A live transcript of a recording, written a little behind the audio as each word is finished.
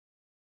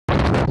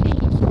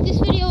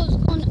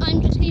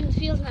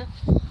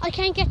I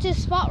can't get to the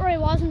spot where I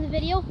was in the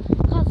video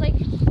because like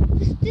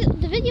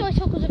the video I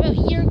took was about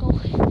a year ago.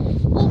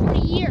 Over a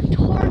year,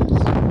 thorns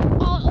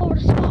all over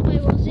the spot I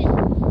was in.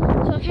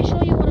 So I can't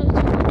show you what I was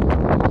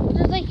doing. But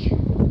there's like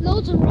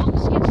loads of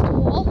rocks against the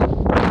wall,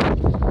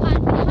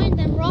 and behind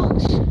them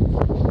rocks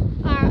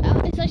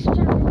are it's like some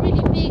sort of a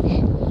really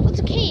big. Well, it's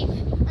a cave,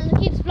 and the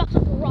cave is blocked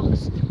up with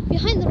rocks.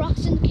 Behind the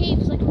rocks in the cave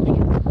is like a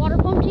water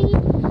pump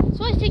thingy.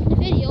 So I was taking the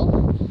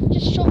video,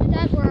 just showing my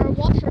dad where our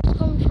water is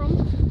coming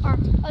from, or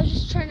I was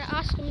just trying to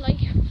ask him like,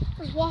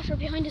 there's water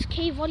behind this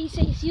cave, what do you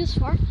say it's used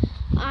for?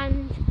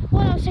 And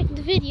while I was taking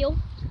the video,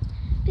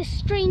 this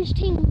strange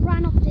thing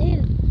ran up the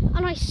hill,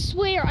 and I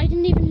swear I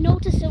didn't even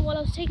notice it while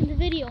I was taking the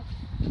video.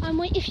 And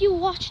if you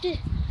watched it,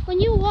 when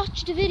you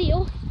watch the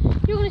video,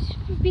 you're going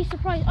to be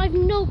surprised. I have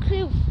no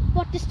clue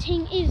what this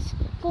thing is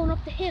going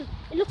up the hill.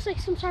 It looks like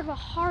some sort of a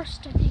horse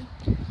type thing.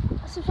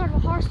 Some sort of a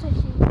horse type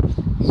thing.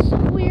 It's so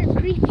weird,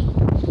 creepy.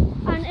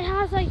 And it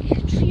has like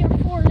 3 or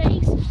 4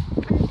 legs,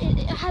 and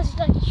it has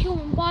like a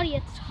human body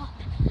at the top.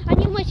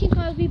 And you might think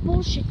I would be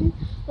bullshitting,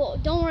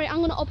 but don't worry, I'm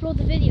going to upload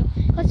the video.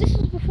 Because this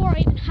was before I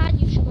even had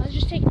YouTube. I was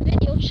just taking the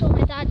video to show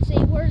my dad, say,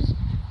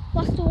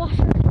 what's the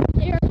water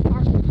there for?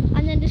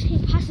 And then this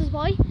thing passes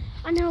by,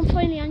 and then I'm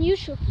finally on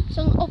YouTube.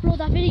 So I'm going to upload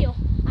that video.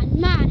 And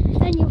man,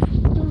 then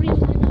you'll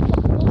realise I'm not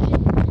fucking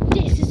bullshit.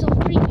 This is some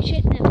creepy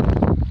shit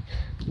now.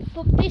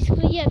 But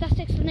basically, yeah, that's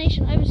the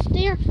explanation. I was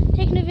there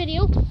taking a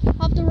video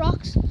of the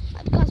rocks,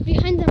 because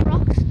behind them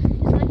rocks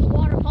is like a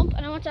water pump,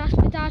 and I want to ask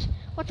my dad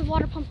what the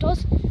water pump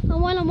does.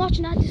 And while I'm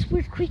watching that, this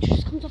weird creature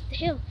just comes up the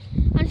hill,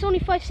 and it's only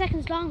 5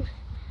 seconds long,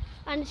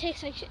 and it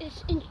takes like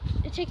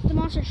it takes the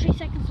monster 3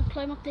 seconds to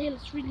climb up the hill.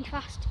 It's really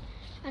fast,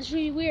 and it's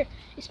really weird.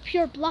 It's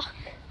pure block,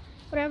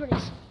 whatever it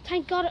is.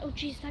 Thank God! Oh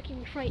jeez, that gave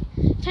me fright.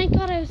 Thank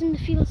God I was in the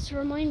fields to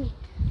remind me,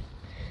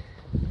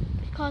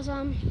 because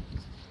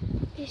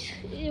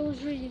it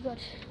was really good.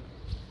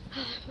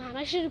 Man,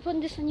 I should have put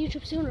this on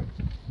YouTube sooner.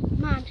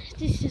 Man,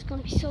 this is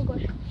going to be so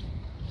good.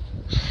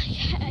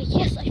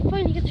 Yes, I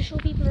finally get to show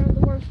people around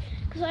the world.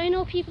 Because I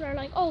know people are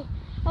like, oh,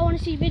 I want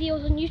to see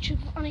videos on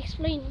YouTube of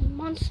unexplained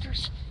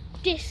monsters.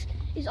 This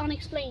is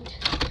unexplained.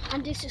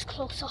 And this is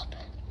close up.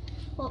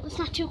 Well, it's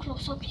not too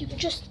close up. You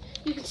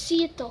can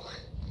see it though.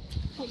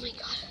 Oh my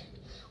god.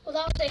 Well,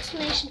 that was the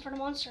explanation for the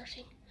monster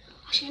thing.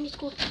 Actually, I need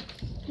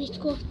to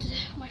go to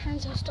my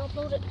friend's house to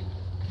upload it.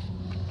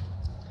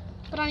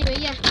 But anyway,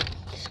 yeah,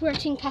 this weird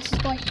thing passes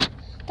by.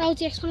 That was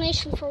the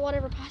explanation for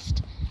whatever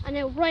passed. And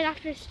now right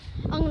after this,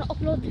 I'm going to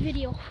upload the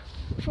video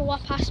for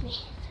what passed me.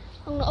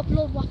 I'm going to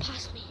upload what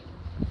passed me.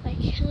 Like,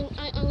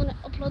 I'm going to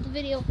upload the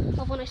video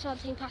of when I saw the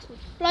thing pass me.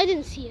 But I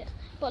didn't see it.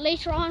 But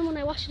later on, when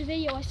I watched the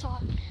video, I saw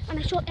it. And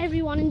I showed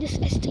everyone in this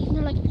estate, and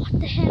they're like, what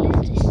the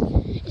hell is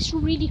this? It's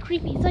really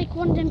creepy. It's like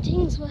one of them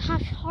things with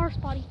half horse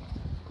body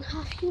and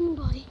half human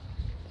body.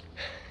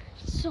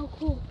 It's so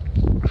cool.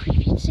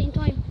 Creepy at the same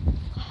time.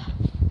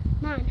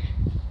 Man.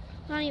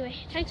 But anyway,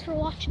 thanks for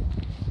watching.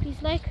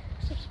 Please like,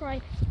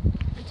 subscribe,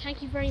 and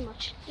thank you very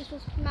much. This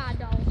was Mad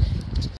Dog.